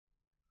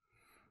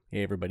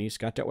Hey everybody,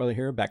 Scott Detweiler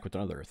here, back with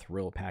another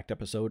thrill-packed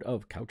episode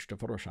of Couch to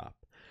Photoshop.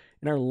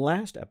 In our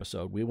last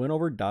episode, we went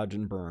over dodge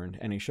and burn,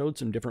 and I showed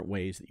some different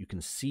ways that you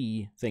can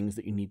see things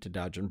that you need to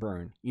dodge and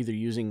burn, either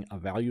using a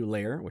value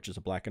layer, which is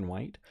a black and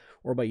white,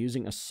 or by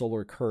using a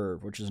solar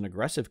curve, which is an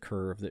aggressive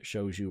curve that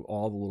shows you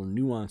all the little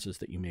nuances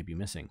that you may be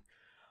missing.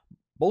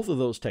 Both of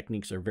those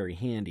techniques are very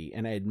handy,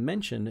 and I had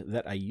mentioned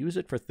that I use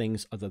it for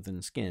things other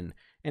than skin.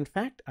 In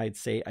fact, I'd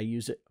say I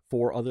use it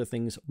for other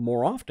things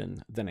more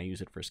often than I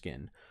use it for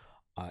skin.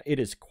 It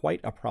is quite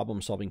a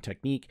problem-solving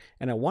technique,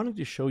 and I wanted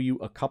to show you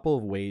a couple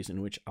of ways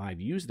in which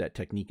I've used that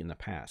technique in the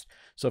past.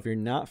 So if you're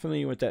not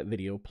familiar with that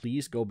video,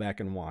 please go back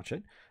and watch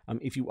it.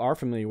 If you are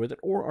familiar with it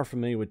or are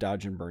familiar with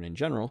dodge and burn in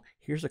general,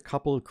 here's a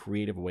couple of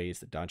creative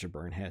ways that dodge and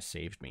burn has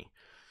saved me.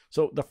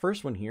 So the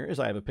first one here is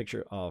I have a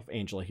picture of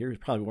Angela here, who's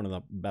probably one of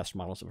the best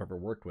models I've ever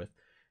worked with.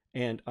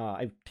 And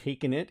I've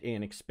taken it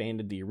and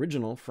expanded the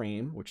original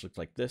frame, which looks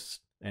like this,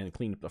 and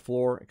cleaned up the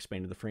floor,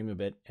 expanded the frame a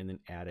bit, and then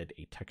added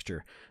a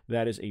texture.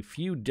 That is a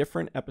few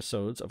different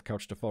episodes of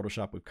Couch to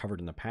Photoshop we've covered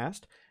in the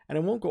past, and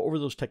I won't go over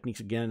those techniques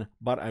again,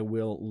 but I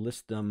will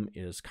list them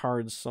as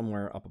cards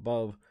somewhere up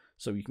above,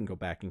 so you can go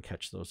back and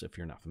catch those if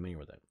you're not familiar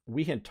with it.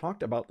 We had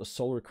talked about the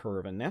solar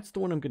curve, and that's the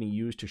one I'm going to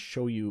use to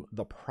show you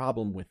the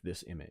problem with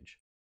this image.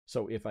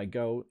 So if I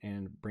go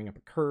and bring up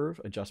a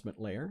curve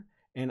adjustment layer,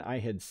 and I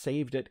had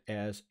saved it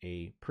as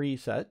a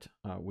preset,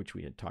 which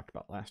we had talked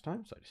about last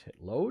time, so I just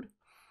hit load.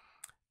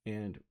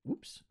 And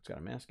whoops, it's got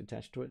a mask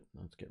attached to it.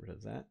 Let's get rid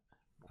of that.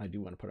 I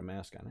do want to put a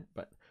mask on it,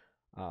 but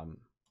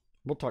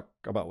we'll talk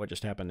about what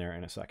just happened there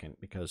in a second,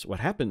 because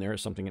what happened there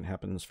is something that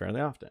happens fairly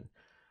often.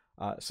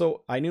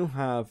 So I now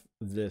have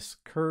this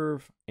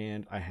curve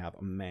and I have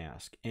a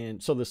mask.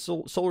 And so the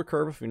solar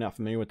curve, if you're not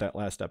familiar with that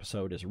last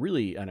episode, is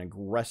really an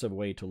aggressive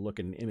way to look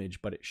at an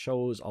image, but it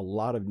shows a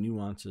lot of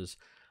nuances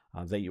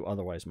that you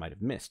otherwise might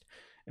have missed.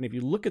 And if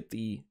you look at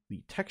the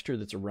texture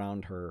that's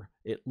around her,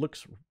 it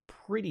looks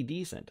pretty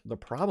decent. The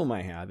problem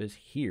I have is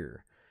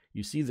here.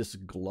 You see this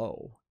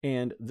glow.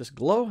 And this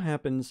glow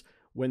happens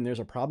when there's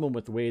a problem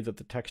with the way that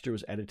the texture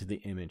was added to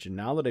the image. And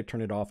now that I've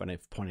turned it off and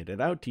I've pointed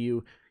it out to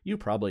you, you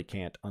probably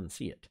can't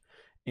unsee it.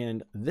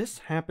 And this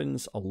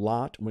happens a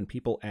lot when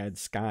people add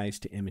skies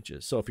to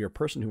images. So if you're a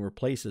person who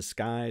replaces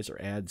skies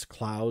or adds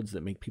clouds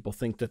that make people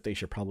think that they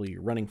should probably be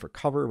running for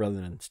cover rather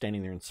than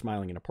standing there and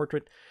smiling in a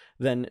portrait,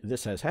 then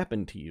this has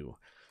happened to you.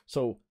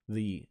 So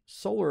the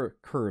solar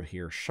curve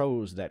here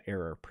shows that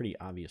error pretty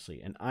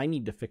obviously, and I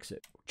need to fix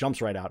it.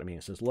 Jumps right out at me.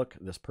 It says, look,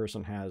 this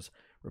person has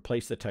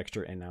replaced the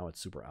texture and now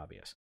it's super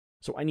obvious.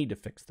 So I need to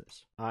fix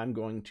this. I'm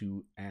going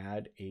to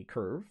add a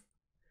curve,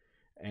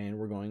 and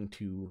we're going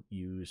to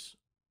use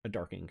a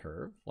darkening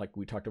curve like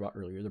we talked about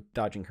earlier, the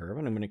dodging curve,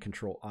 and I'm going to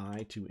Control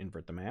I to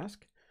invert the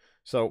mask.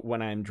 So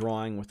when I'm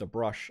drawing with a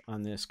brush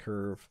on this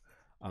curve,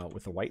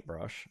 with a white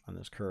brush on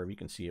this curve, you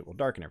can see it will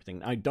darken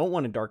everything. I don't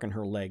want to darken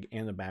her leg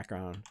and the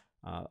background.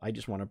 I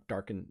just want to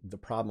darken the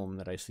problem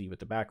that I see with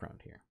the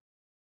background here.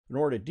 In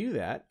order to do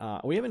that,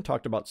 we haven't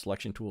talked about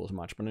selection tools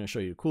much, but I'm going to show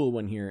you a cool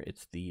one here.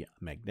 It's the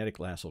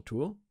magnetic lasso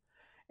tool.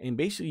 And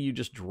basically you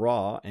just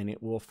draw and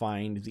it will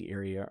find the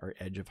area or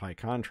edge of high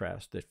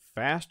contrast. The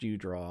faster you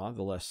draw,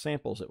 the less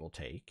samples it will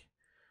take.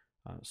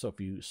 So if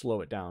you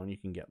slow it down, you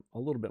can get a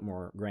little bit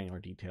more granular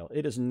detail.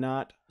 It is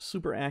not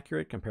super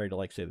accurate compared to,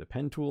 like, say, the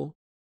pen tool,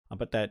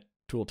 but that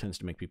tool tends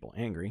to make people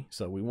angry,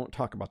 so we won't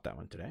talk about that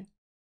one today.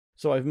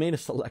 So I've made a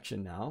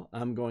selection now.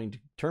 I'm going to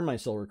turn my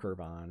solar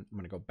curve on. I'm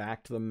going to go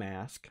back to the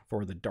mask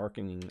for the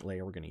darkening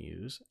layer we're going to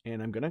use,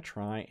 and I'm going to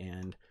try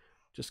and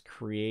just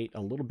create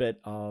a little bit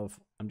of,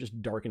 I'm just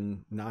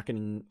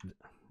knocking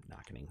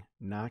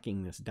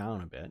this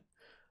down a bit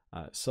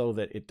so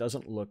that it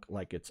doesn't look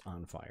like it's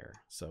on fire.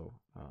 So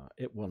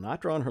it will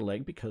not draw on her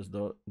leg because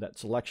that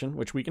selection,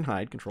 which we can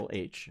hide, Control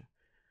H,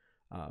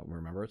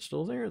 remember it's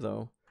still there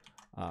though.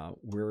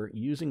 We're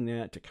using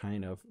that to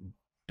kind of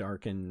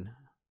darken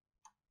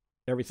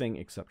everything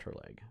except her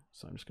leg.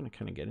 So I'm just going to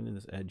kind of get into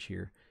this edge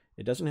here.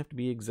 It doesn't have to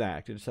be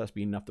exact. It just has to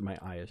be enough that my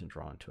eye isn't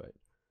drawn to it.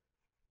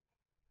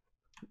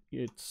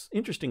 It's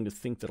interesting to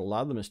think that a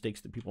lot of the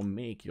mistakes that people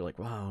make, you're like,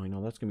 wow,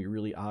 that's going to be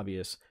really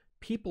obvious.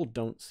 People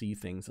don't see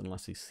things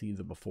unless they see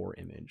the before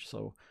image.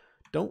 So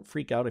don't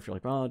freak out if you're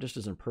like, oh, it just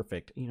isn't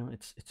perfect.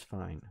 It's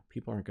fine.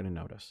 People aren't going to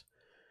notice.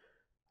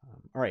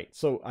 All right,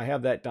 so I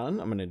have that done.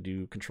 I'm going to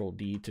do Control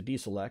D to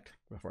deselect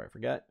before I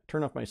forget.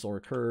 Turn off my solar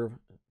curve,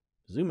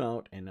 zoom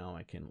out, and now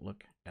I can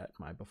look at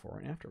my before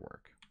and after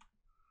work.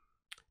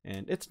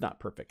 And it's not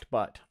perfect,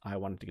 but I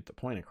wanted to get the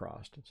point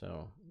across,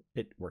 so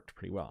it worked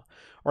pretty well.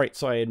 All right,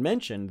 so I had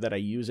mentioned that I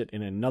use it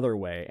in another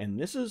way, and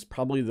this is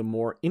probably the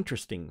more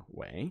interesting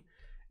way,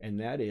 and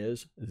that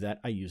is that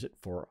I use it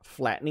for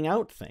flattening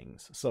out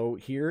things. So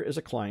here is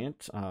a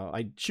client.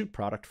 I shoot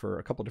product for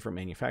a couple different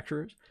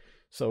manufacturers.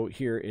 So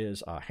here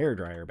is a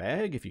hairdryer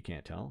bag, if you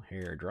can't tell,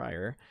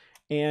 hairdryer.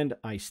 And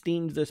I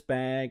steamed this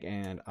bag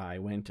and I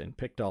went and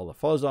picked all the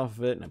fuzz off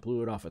of it and I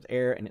blew it off with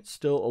air and it's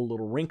still a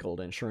little wrinkled.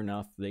 And sure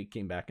enough, they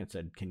came back and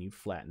said, can you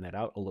flatten that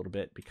out a little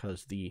bit?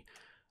 Because the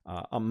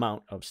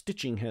amount of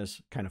stitching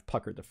has kind of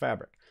puckered the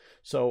fabric.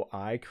 So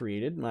I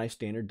created my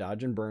standard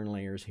dodge and burn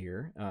layers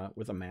here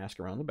with a mask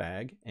around the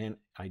bag, and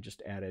I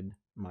just added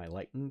my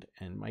lightened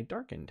and my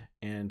darkened.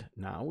 And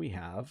now we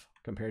have,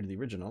 compared to the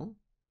original,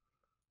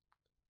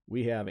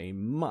 we have a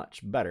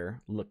much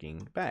better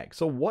looking bag.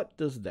 So what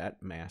does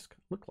that mask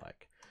look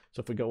like?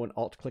 So if we go and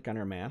alt click on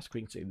our mask,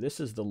 we can say this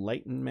is the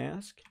lightened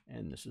mask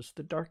and this is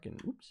the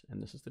darkened,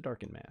 and this is the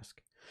darkened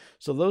mask.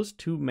 So those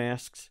two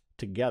masks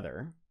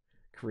together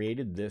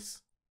created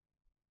this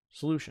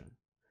solution.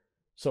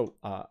 So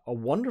a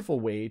wonderful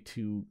way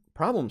to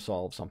problem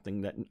solve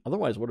something that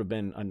otherwise would have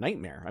been a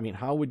nightmare. I mean,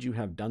 how would you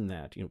have done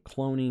that? You know,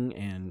 cloning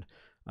and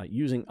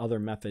using other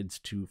methods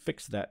to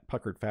fix that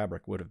puckered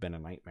fabric would have been a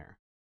nightmare.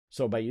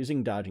 So by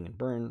using dodging and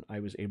burn, I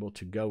was able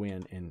to go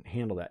in and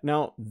handle that.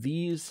 Now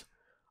these,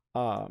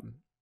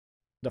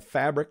 the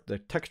fabric, the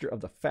texture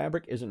of the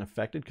fabric isn't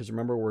affected because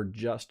remember, we're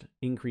just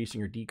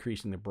increasing or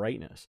decreasing the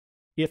brightness.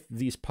 If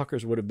these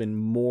puckers would have been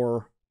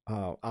more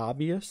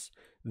obvious,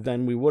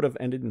 then we would have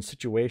ended in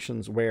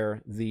situations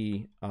where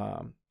the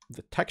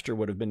texture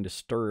would have been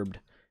disturbed,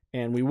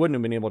 and we wouldn't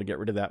have been able to get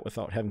rid of that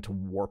without having to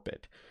warp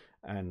it.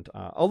 And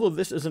although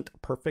this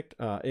isn't perfect,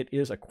 it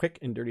is a quick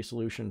and dirty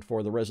solution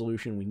for the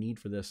resolution we need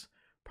for this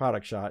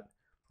product shot.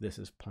 This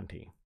is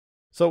plenty.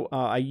 So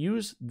I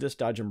use this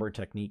dodge and burn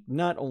technique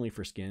not only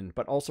for skin,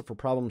 but also for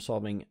problem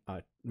solving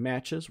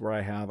matches where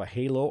I have a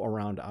halo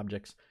around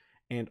objects,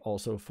 and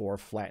also for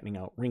flattening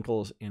out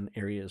wrinkles in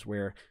areas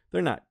where they're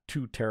not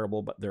too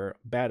terrible, but they're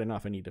bad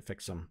enough I need to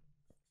fix them.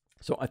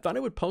 So I thought I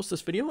would post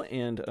this video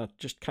and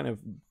just kind of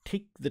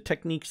take the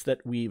techniques that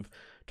we've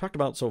talked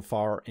about so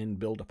far and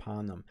build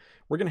upon them.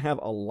 We're going to have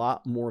a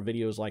lot more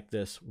videos like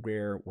this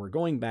where we're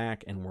going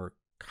back and we're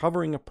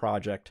covering a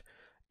project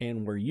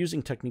and we're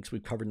using techniques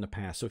we've covered in the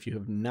past. So if you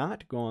have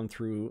not gone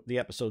through the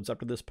episodes up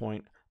to this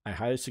point, I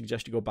highly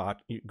suggest you go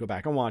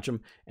back and watch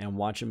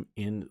them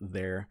in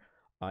their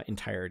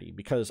entirety,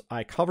 because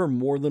I cover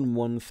more than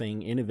one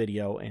thing in a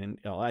video, and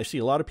I see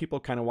a lot of people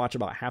kind of watch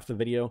about half the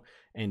video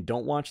and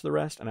don't watch the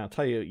rest, and I'll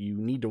tell you, you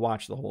need to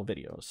watch the whole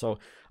video. So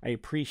I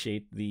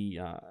appreciate the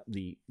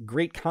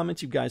great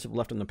comments you guys have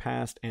left in the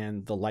past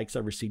and the likes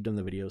I've received on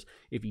the videos.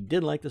 If you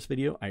did like this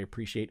video, I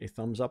appreciate a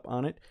thumbs up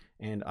on it,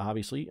 and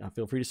obviously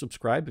feel free to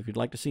subscribe if you'd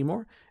like to see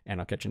more, and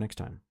I'll catch you next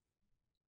time.